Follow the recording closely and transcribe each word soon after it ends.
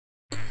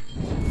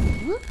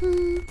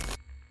Woohoo!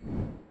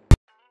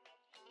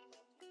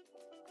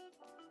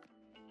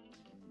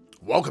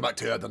 Welcome back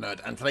to The Nerd,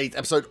 and today's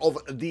episode of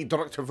the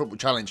Director of Football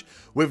Challenge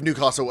with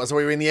Newcastle as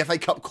we're in the FA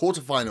Cup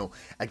quarter-final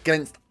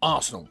against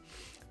Arsenal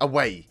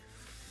away,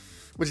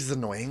 which is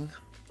annoying.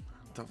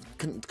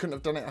 Couldn't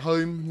have done it at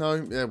home.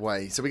 No,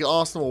 away. So we got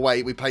Arsenal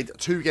away. We played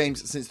 2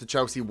 games since the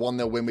Chelsea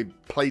 1-0 win. We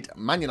played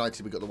Man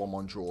United. We got the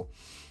 1-1 draw.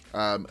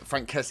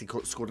 Frank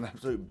Kessie scored an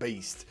absolute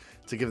beast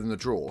to give them the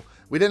draw.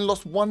 We then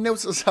lost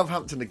 1-0 to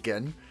Southampton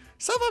again.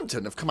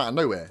 Southampton have come out of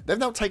nowhere. They've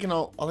now taken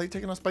our... Are they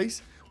taking our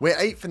space? We're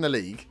 8th in the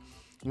league.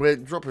 We're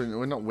dropping...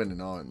 We're not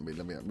winning, aren't we?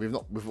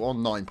 We've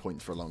won 9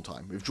 points for a long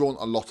time. We've drawn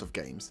a lot of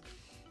games.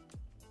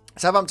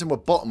 Southampton were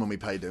bottom when we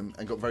played them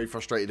and got very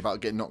frustrated about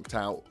getting knocked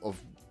out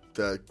of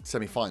the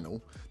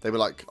semi-final. They were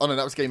like, oh no,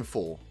 that was game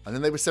 4. And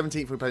then they were 17th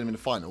when we played them in the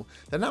final.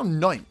 They're now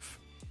 9th.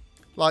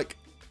 Like,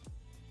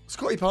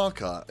 Scotty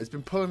Parker has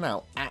been pulling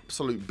out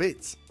absolute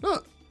bits.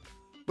 Look,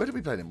 where did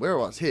we play them? Where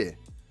are us? Here.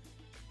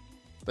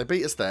 They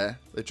beat us there.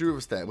 They drew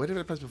with us there. Where did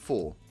they play us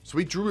before? So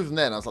we drew with them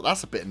there, and I was like,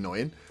 that's a bit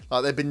annoying.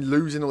 Like, they've been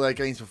losing all their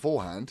games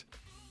beforehand.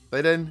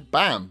 They then,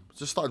 bam,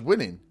 just started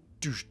winning.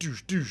 Douche,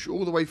 douche, douche,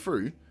 all the way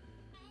through.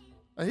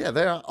 And yeah,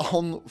 they are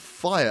on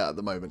fire at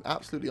the moment.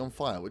 Absolutely on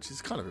fire, which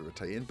is kind of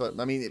irritating. But,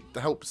 I mean, it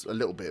helps a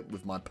little bit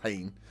with my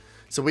pain.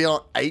 So we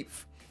are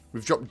 8th.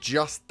 We've dropped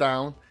just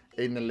down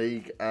in the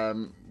league.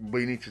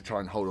 We need to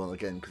try and hold on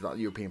again because that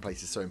European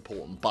place is so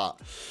important. But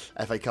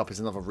FA Cup is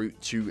another route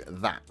to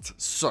that.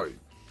 So,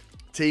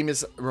 team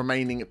is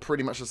remaining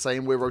pretty much the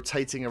same. We're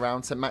rotating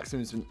around. St.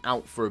 Maximin's been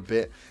out for a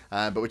bit,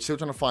 but we're still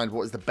trying to find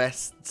what is the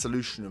best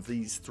solution of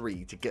these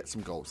 3 to get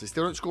some goals. They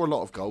still don't score a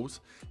lot of goals.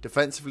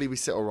 Defensively, we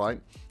sit all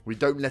right. We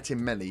don't let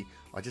in many.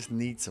 I just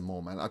need some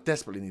more, man. I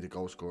desperately need a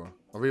goal scorer.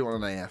 I really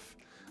want an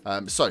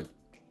AF. So,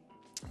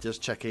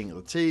 just checking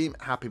the team.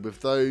 Happy with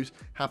those.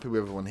 Happy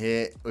with everyone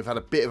here. We've had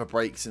a bit of a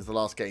break since the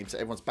last game, so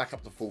everyone's back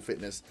up to full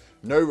fitness.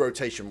 No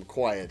rotation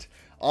required.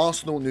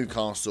 Arsenal,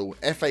 Newcastle,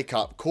 FA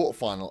Cup,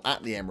 quarter-final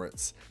at the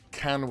Emirates.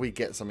 Can we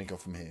get something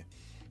off from here?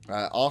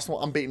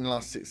 Arsenal unbeaten in the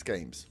last 6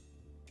 games.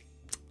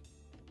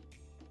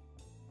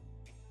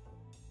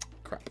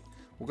 Crap.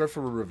 We'll go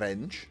for a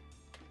revenge.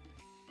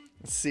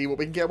 Let's see what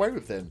we can get away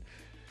with then.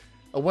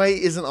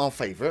 Away isn't our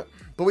favourite,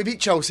 but we beat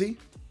Chelsea.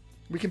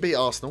 We can beat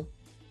Arsenal.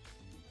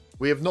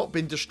 We have not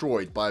been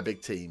destroyed by a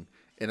big team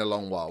in a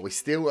long while. We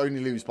still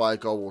only lose by a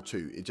goal or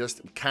 2. It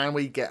just, can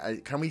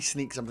we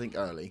sneak something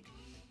early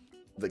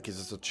that gives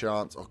us a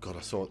chance? Oh god,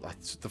 I saw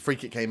it. The free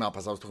kick came up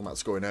as I was talking about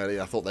scoring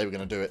earlier. I thought they were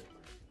going to do it.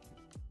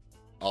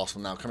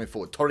 Arsenal now coming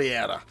forward.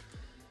 Torreira.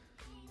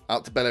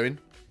 Out to Bellerin.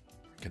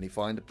 Can he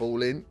find a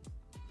ball in?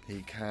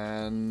 He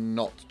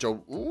cannot.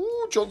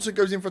 Ooh, Johnson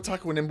goes in for a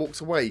tackle and then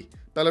walks away.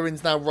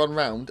 Bellerin's now run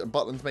round and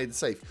Butland's made the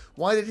save.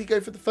 Why did he go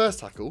for the first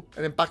tackle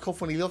and then back off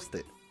when he lost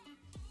it?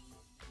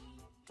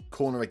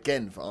 Corner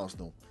again for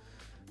Arsenal.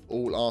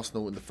 All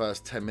Arsenal in the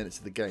first 10 minutes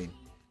of the game.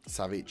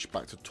 Savic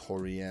back to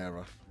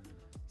Torreira.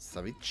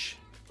 Savic.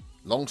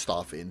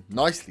 Longstaff in.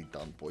 Nicely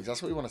done, boys.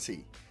 That's what we want to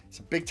see.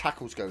 Some big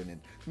tackles going in.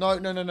 No,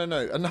 no, no, no,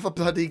 no. Another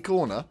bloody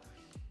corner.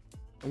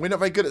 And we're not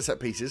very good at set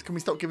pieces. Can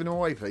we stop giving them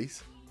away,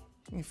 please?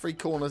 3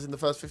 corners in the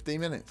first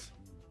 15 minutes.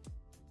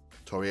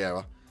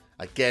 Torreira.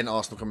 Again,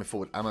 Arsenal coming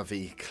forward.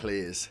 Amavi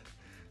clears.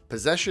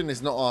 Possession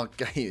is not our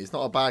game. It's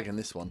not our bag in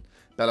this one.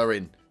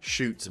 Bellerin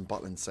shoots and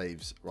Butland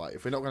saves. Right,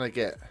 if we're not going to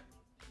get...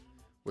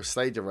 We'll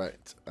stay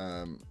direct.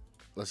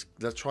 Let's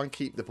try and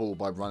keep the ball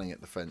by running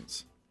at the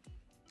fence.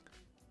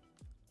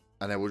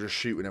 And then we'll just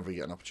shoot whenever we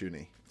get an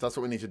opportunity. If that's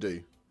what we need to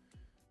do.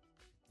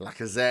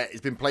 Lacazette.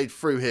 It's been played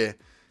through here.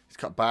 He's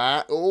cut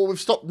back. Oh, we've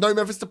stopped. No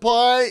Memphis to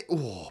play.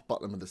 Oh,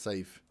 Butland with the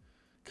save.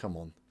 Come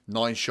on.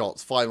 9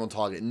 shots. 5 on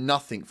target.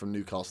 Nothing from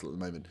Newcastle at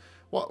the moment.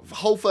 What? The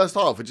whole first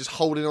half, we're just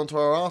holding on to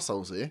our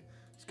arseholes here.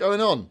 What's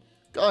going on?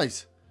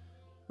 Guys,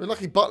 we're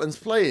lucky Butland's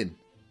playing.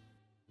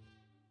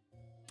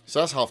 So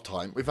that's half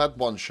time. We've had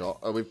 1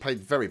 shot. We've played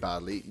very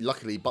badly.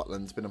 Luckily,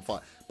 Butland's been on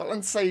fire.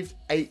 Butland saved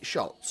 8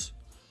 shots.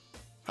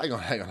 Hang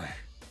on.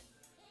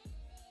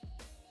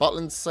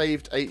 Butland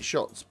saved 8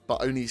 shots,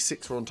 but only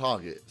 6 were on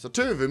target. So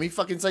 2 of them, he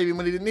fucking saved him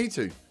when he didn't need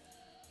to.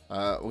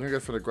 We're going to go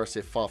for an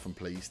aggressive, far from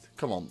pleased.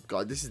 Come on,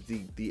 guys. This is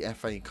the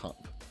FA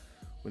Cup.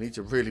 We need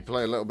to really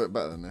play a little bit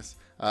better than this.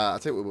 I'll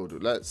tell you what we'll do.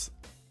 Let's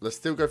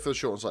still go for the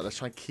short side. Let's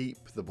try and keep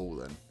the ball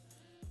then.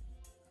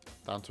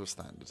 Down to a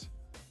standard.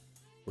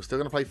 We're still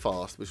going to play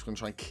fast. We're just going to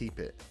try and keep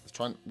it.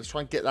 Let's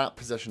try and get that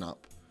possession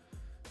up.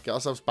 Get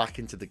ourselves back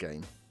into the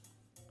game.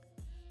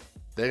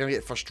 They're going to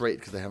get frustrated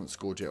because they haven't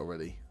scored yet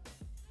already.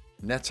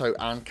 Neto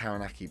and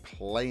Karanaki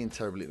playing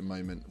terribly at the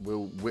moment.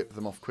 We'll whip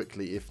them off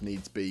quickly if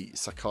needs be.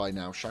 Sakai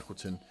now.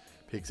 Shackleton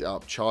picks it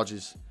up.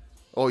 Charges.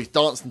 Oh, he's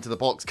danced into the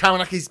box.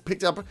 Karanaki's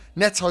picked it up.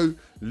 Neto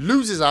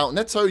loses out.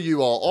 Neto,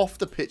 you are off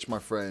the pitch, my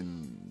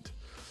friend.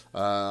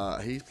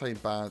 He's playing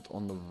bad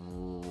on the...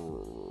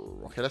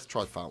 Okay, let's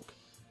try Falk.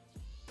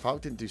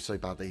 Falk didn't do so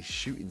bad. His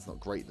shooting's not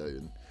great, though.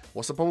 And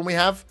what's the problem we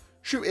have?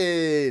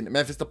 Shooting.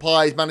 Memphis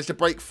Depay's managed to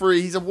break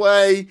free. He's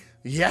away.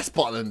 Yes,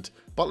 Butland.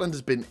 Butland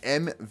has been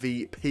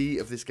MVP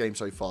of this game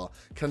so far.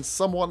 Can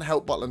someone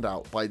help Butland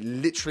out by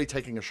literally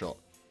taking a shot?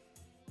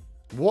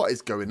 What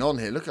is going on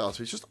here? Look at us.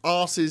 It's just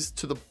arses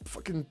to the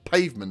fucking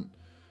pavement.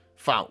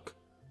 Falk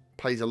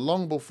plays a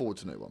long ball forward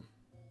to no one.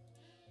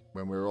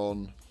 When we're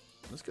on...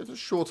 Let's go to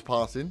short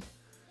passing.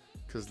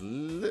 Because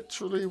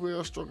literally we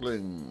are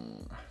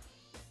struggling.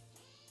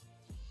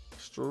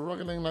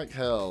 Struggling like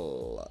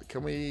hell.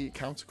 Can we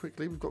counter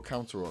quickly? We've got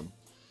counter on.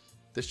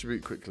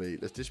 Distribute quickly.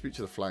 Let's distribute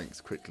to the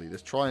flanks quickly.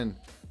 Let's try and...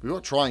 We've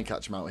got to try and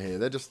catch them out here.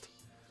 They're just...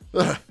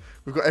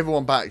 We've got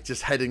everyone back,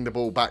 just heading the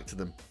ball back to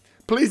them.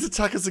 Please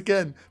attack us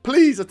again.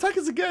 Please attack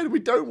us again. We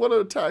don't want to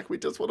attack. We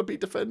just want to be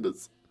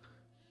defenders.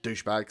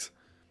 Douchebags.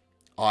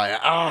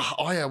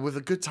 Aya with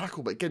a good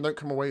tackle, but again, don't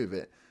come away with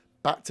it.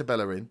 Back to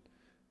Bellerin.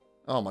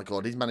 Oh my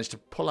god, he's managed to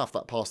pull off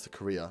that pass to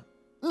Korea.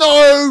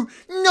 No!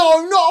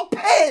 No, not a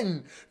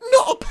pen!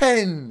 Not a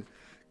pen!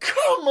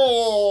 Come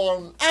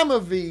on!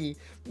 Amavi!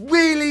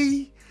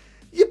 Really?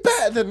 You're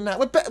better than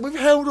that. We've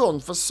held on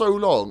for so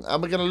long,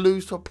 and we're going to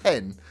lose to a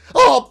pen.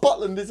 Oh,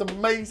 Butland is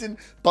amazing.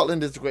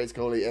 Butland is the greatest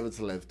goalie ever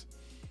to live.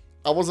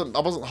 I wasn't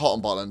hot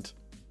on Butland.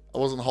 I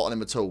wasn't hot on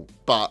him at all.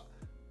 But,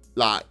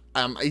 like,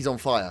 he's on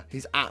fire.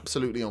 He's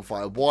absolutely on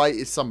fire. Why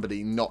is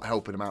somebody not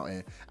helping him out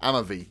here?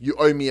 Amavi, you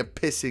owe me a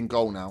pissing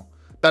goal now.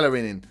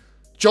 Bellerin in.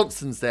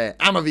 Johnson's there.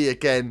 Amavi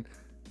again.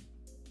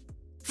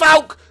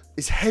 Falk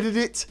is headed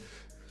it.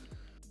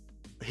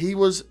 He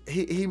was...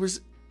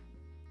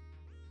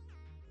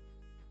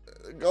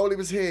 Goalie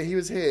was here, he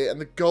was here, and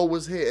the goal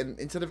was here, and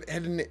instead of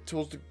heading it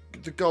towards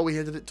the goal, he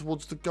headed it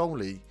towards the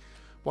goalie.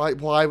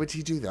 Why would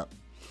he do that?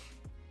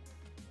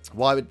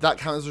 Why would that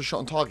count as a shot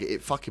on target?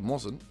 It fucking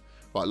wasn't.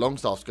 Right,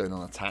 Longstaff's going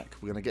on attack.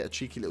 We're going to get a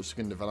cheeky little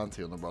Segundo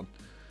Volante on the run.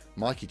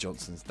 Mikey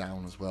Johnson's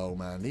down as well,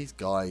 man. These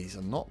guys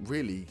are not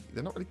really,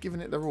 they're not really giving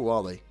it their all,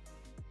 are they?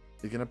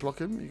 You're going to block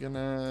him? He's going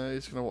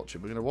to watch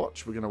it. We're going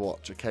to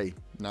watch. Okay,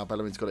 now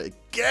Bellerin's got it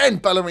again.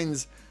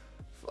 Bellerin's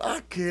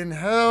fucking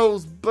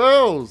hell's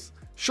bells.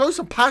 Show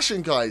some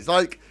passion, guys.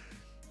 Like,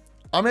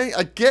 I mean,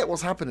 I get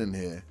what's happening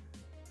here.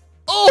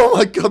 Oh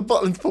my god,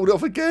 Butland's pulled it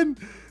off again.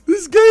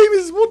 This game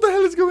is, what the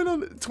hell is going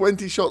on?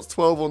 20 shots,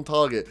 12 on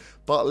target.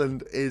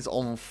 Butland is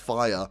on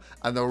fire.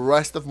 And the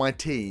rest of my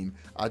team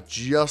are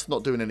just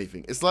not doing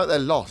anything. It's like they're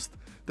lost.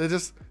 They're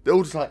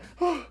all just like,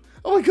 oh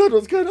my god,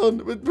 what's going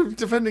on? We're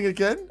defending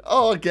again?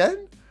 Oh,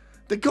 again?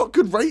 They got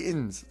good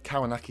ratings.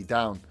 Kawanaki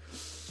down.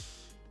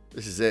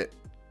 This is it.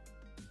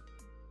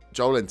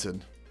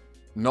 Joelinton,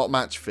 not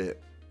match fit.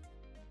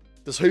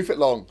 Just hoof it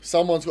long.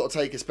 Someone's got to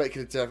take a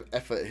speculative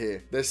effort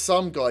here. There's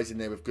some guys in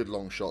there with good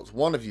long shots.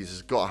 One of you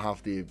has got to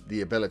have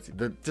the ability.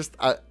 Just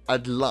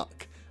add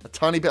luck. A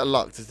tiny bit of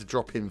luck just to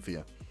drop in for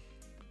you.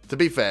 To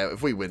be fair,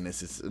 if we win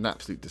this, it's an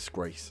absolute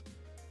disgrace.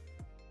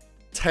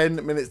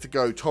 10 minutes to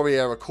go.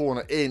 Torreira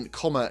corner in.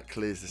 Comer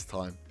clears this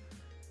time.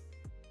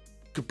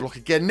 Good block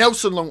again.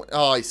 Nelson long.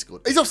 Oh, he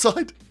scored. He's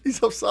offside.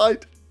 He's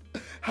offside.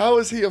 How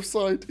is he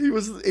offside? He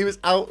was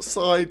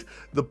outside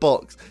the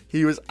box.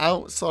 He was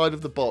outside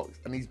of the box,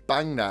 and he's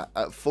banged that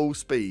at full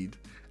speed.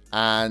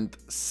 And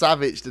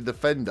Savage, the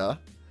defender,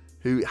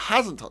 who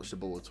hasn't touched the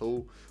ball at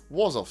all,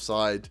 was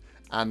offside,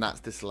 and that's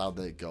disallowed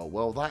their goal.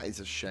 Well, that is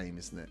a shame,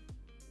 isn't it?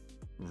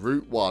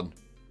 Route 1.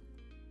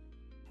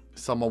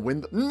 Someone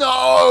win.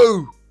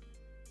 No!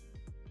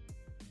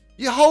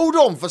 You hold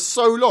on for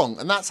so long,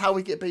 and that's how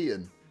we get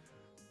beaten.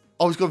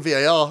 Oh, he's gone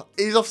VAR.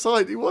 He's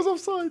offside. He was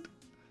offside.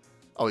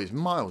 Oh, he's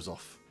miles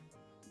off.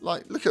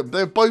 Like, look at them.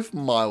 They were both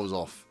miles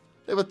off.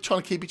 They were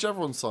trying to keep each other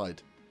on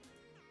side.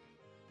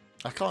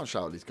 I can't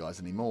shout at these guys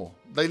anymore.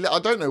 I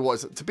don't know what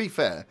it's... To be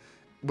fair,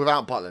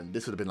 without Butland,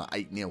 this would have been like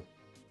 8-0.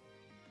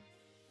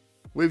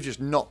 We've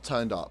just not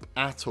turned up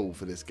at all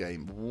for this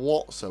game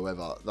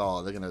whatsoever.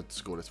 Oh, they're going to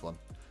score this one.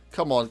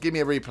 Come on, give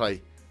me a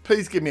replay.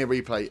 Please give me a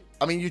replay.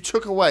 I mean, you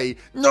took away...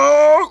 No!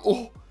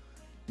 Oh,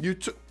 you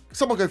took...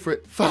 Someone go for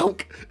it.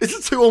 Falk. It's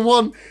a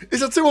 2-on-1.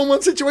 It's a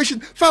 2-on-1 situation.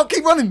 Falk,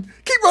 keep running.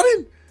 Keep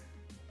running.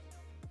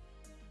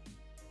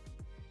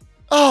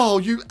 Oh,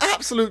 you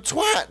absolute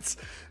twats.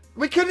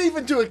 We couldn't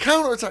even do a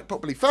counter-attack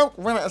properly. Falk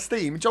ran out of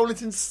steam.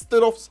 Joelinton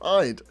stood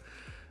offside.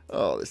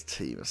 Oh, this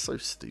team is so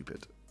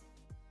stupid.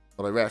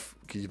 Hello, ref.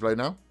 Can you blow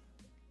now?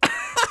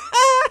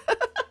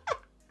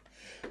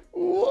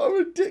 What a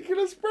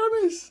ridiculous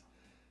premise.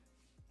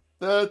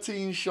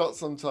 13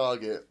 shots on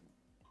target.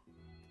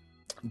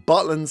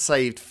 Butland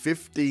saved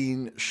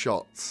 15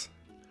 shots.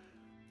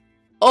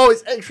 Oh,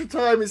 it's extra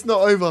time. It's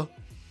not over.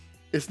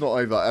 It's not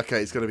over.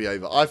 Okay, it's going to be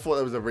over. I thought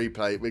there was a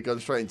replay. We're going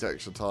straight into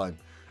extra time.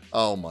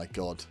 Oh, my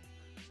God.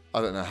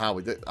 I don't know how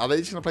we did. Are they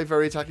just going to play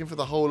very attacking for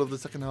the whole of the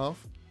second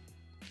half?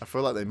 I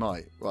feel like they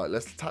might. Right,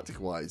 let's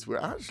tactic-wise. We're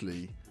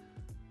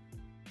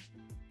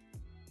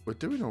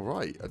doing all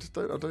right.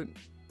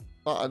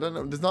 I don't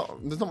know. There's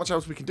not much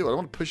else we can do. I don't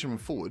want to push him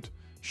forward.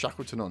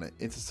 Shackleton on it.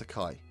 Into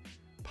Sakai.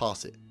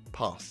 Pass it.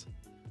 Pass.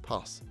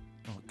 Pass.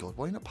 Oh, God.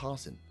 Why are you not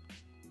passing?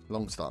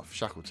 Longstaff.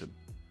 Shackleton.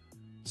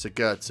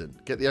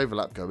 Sigurdsson. Get the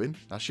overlap going.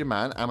 That's your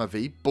man.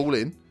 Amavi. Ball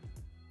in.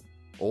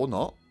 Or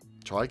not.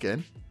 Try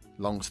again.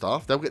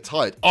 Longstaff. They'll get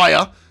tired.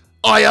 Aya!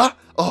 Aya!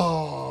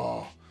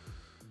 Oh!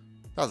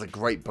 That was a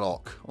great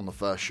block on the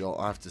first shot,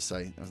 I have to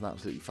say. That was an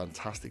absolutely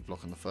fantastic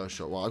block on the first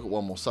shot. Well, I've got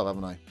one more sub,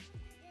 haven't I?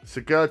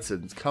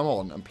 Sigurdsson's come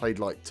on and played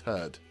like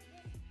turd.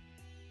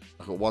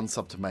 I've got one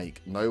sub to make.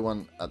 No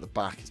one at the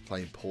back is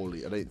playing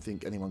poorly. I don't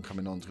think anyone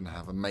coming on is going to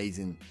have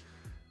amazing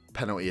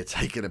penalty or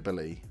taking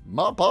ability.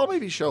 Bar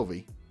maybe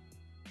Shelby.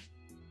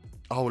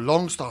 Oh,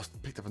 Longstaff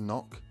picked up a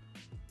knock.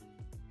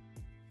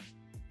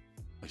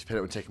 His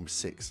penalty taken with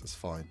 6. That's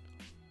fine.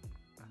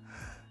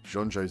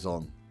 Jonjo's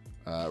on.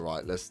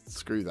 Right, let's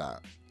screw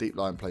that. Deep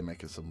line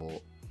playmaker some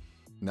more.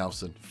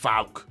 Nelson.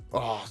 Falk.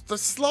 Oh, the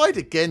slide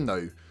again,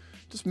 though.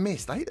 Just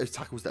missed. I hate those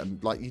tackles that are,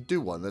 like, you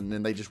do one and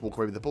then they just walk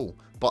away with the ball.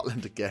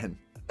 Butland again.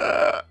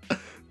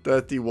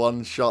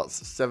 31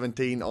 shots,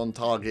 17 on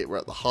target. We're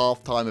at the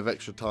half time of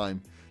extra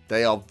time.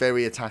 They are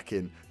very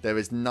attacking. There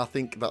is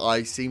nothing that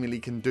I seemingly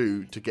can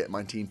do to get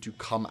my team to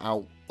come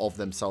out of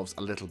themselves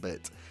a little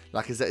bit.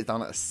 Lacazette is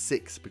down at a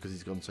 6 because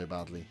he's gone so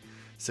badly.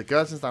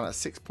 Sigurdsson's down at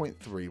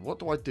 6.3. What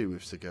do I do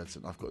with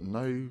Sigurdsson? I've got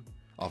no...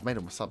 Oh, I've made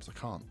him my subs. I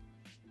can't.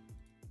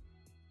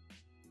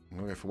 I'm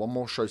going to go for one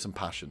more show some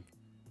passion.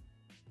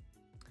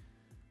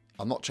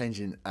 I'm not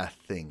changing a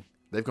thing.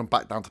 They've gone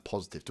back down to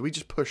positive. Do we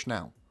just push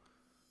now?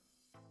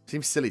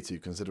 Seems silly to,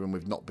 considering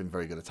we've not been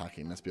very good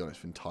attacking. Let's be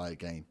honest, for the entire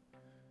game.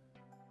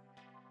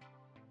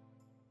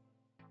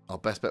 Our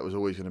best bet was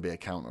always going to be a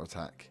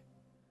counter-attack.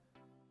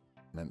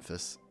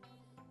 Memphis.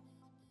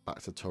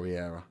 Back to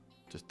Torreira.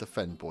 Just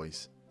defend,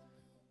 boys.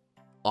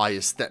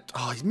 Aya stepped.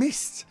 Oh, he's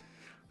missed.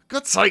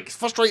 God's sake. It's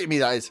frustrating me,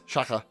 that is.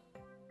 Shaka.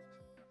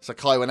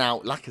 Sakai went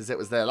out. Lacazette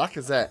was there.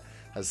 Lacazette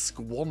has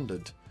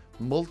squandered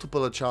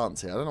multiple a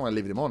chance here. I don't know why I'm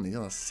leaving him on. He's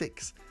on a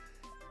 6.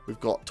 We've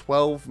got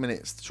 12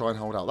 minutes to try and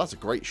hold out. That's a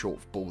great short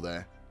ball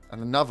there.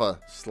 And another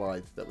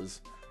slide that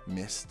was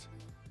missed.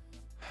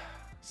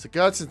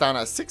 Sigurdsson's down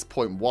at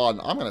 6.1.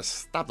 I'm going to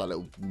stab that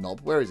little knob.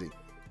 Where is he?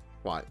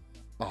 Right.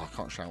 Oh, I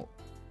can't shout.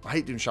 I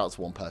hate doing shouts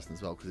to one person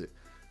as well because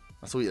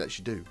that's all you let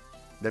you do.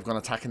 They've gone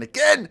attacking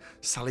again.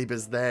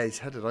 Saliba's there. He's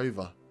headed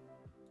over.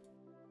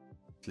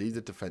 Leave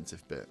the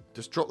defensive bit.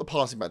 Just drop the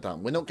passing back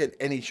down. We're not getting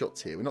any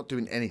shots here. We're not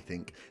doing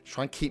anything.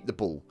 Try and keep the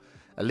ball.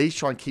 At least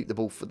try and keep the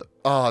ball for the...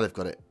 Oh, they've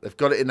got it. They've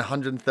got it in the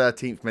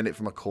 113th minute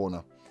from a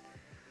corner.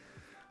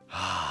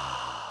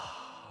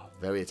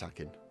 Very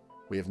attacking.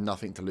 We have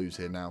nothing to lose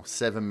here now.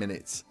 7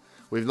 minutes.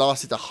 We've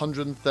lasted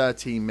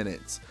 113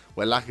 minutes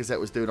where Lacazette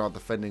was doing our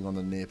defending on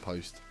the near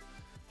post.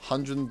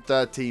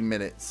 113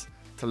 minutes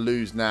to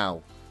lose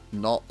now.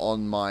 Not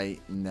on my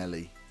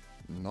Nelly.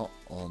 Not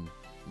on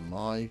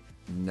my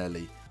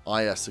Nelly.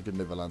 Aya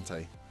Segundo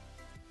Volante.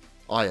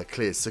 Aya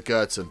clears.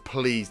 Sigurdsson,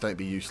 please don't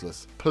be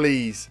useless.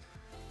 Please.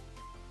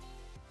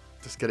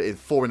 Just get it in.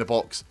 4 in the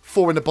box.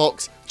 4 in the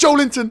box.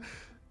 Joelinton.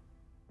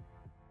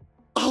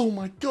 Oh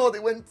my god.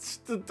 It went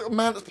to a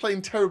man that's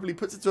playing terribly.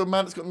 Puts it to a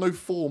man that's got no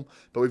form.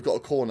 But we've got a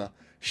corner.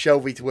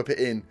 Shelby to whip it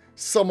in.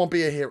 Someone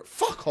be a hero.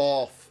 Fuck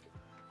off.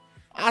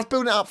 I was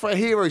building it up for a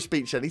hero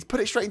speech then. He's put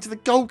it straight into the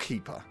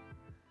goalkeeper.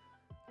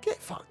 Get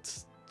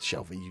fucked,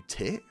 Shelby, you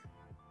tit.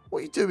 What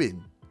are you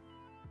doing?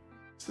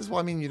 This is why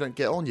I mean you don't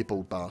get on, you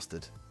bald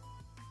bastard.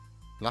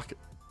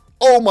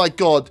 Oh my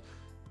god.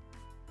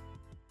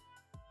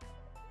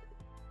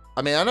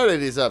 I mean, I know they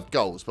deserve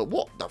goals, but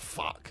what the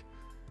fuck?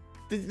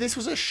 This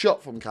was a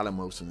shot from Callum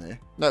Wilson here.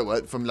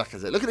 No, from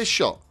Lacazette. Look at this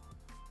shot.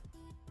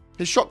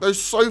 His shot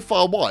goes so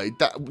far wide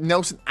that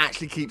Nelson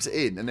actually keeps it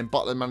in, and then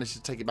Butler manages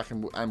to take it back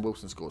and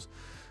Wilson scores.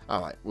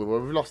 All right, well,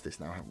 we've lost this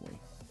now, haven't we?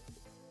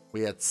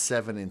 We had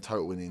 7 in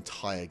total in the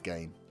entire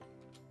game.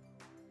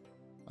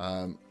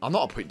 I'm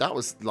not a... That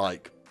was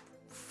like...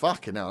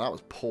 Fucking hell, that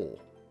was poor.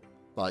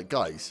 Like,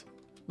 guys,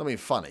 not being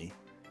funny.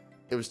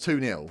 It was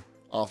 2-0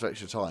 after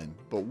extra time.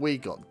 But we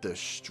got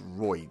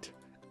destroyed.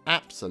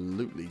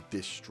 Absolutely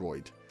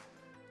destroyed.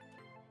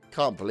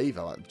 Can't believe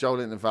how that.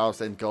 Joelinton and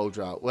Val's end goal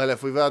drought. Well,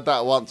 if we've heard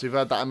that once, we've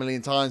heard that a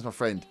million times, my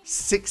friend.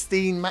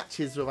 16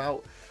 matches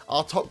without...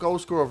 Our top goal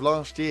scorer of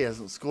last year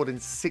hasn't scored in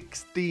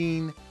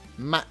 16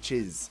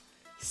 matches.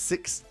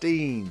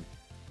 16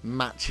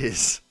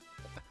 matches.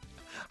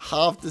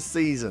 Half the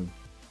season.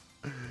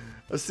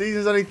 The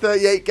season's only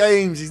 38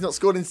 games. He's not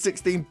scored in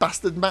 16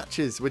 bastard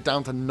matches. We're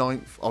down to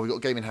 9th. Oh, we got a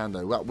game in hand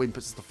though. That win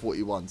puts us to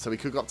 41. So we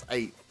could go up to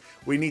 8th.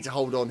 We need to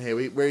hold on here.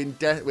 We're in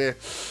debt.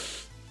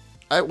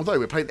 Although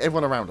we're playing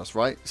everyone around us,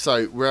 right?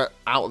 So we're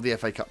out of the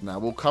FA Cup now.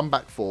 We'll come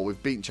back for...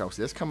 We've beaten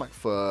Chelsea. Let's come back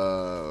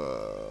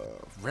for...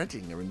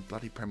 Reading. They're in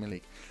bloody Premier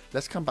League.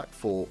 Let's come back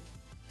for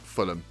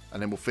Fulham.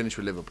 And then we'll finish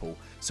with Liverpool.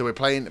 So we're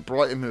playing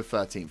Brighton with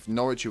 13th.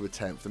 Norwich with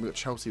 10th. Then we've got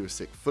Chelsea with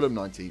 6th. Fulham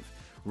 19th.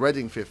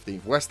 Reading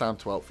 15th. West Ham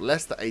 12th.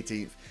 Leicester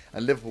 18th.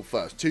 And Liverpool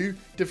 1st. 2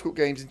 difficult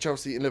games in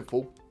Chelsea and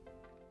Liverpool.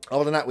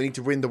 Other than that, we need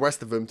to win the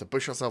rest of them to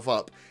push ourselves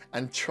up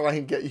and try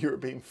and get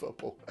European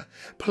football.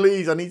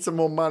 Please, I need some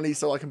more money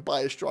so I can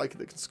buy a striker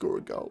that can score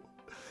a goal.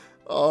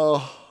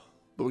 Oh,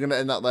 but we're going to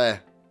end up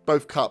there.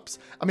 Both cups.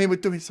 I mean, we're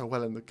doing so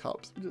well in the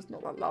cups. We're just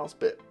not that last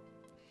bit.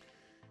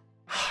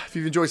 If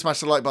you've enjoyed,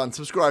 smash the like button,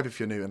 subscribe if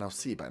you're new, and I'll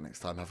see you back next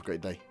time. Have a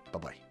great day.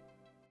 Bye-bye.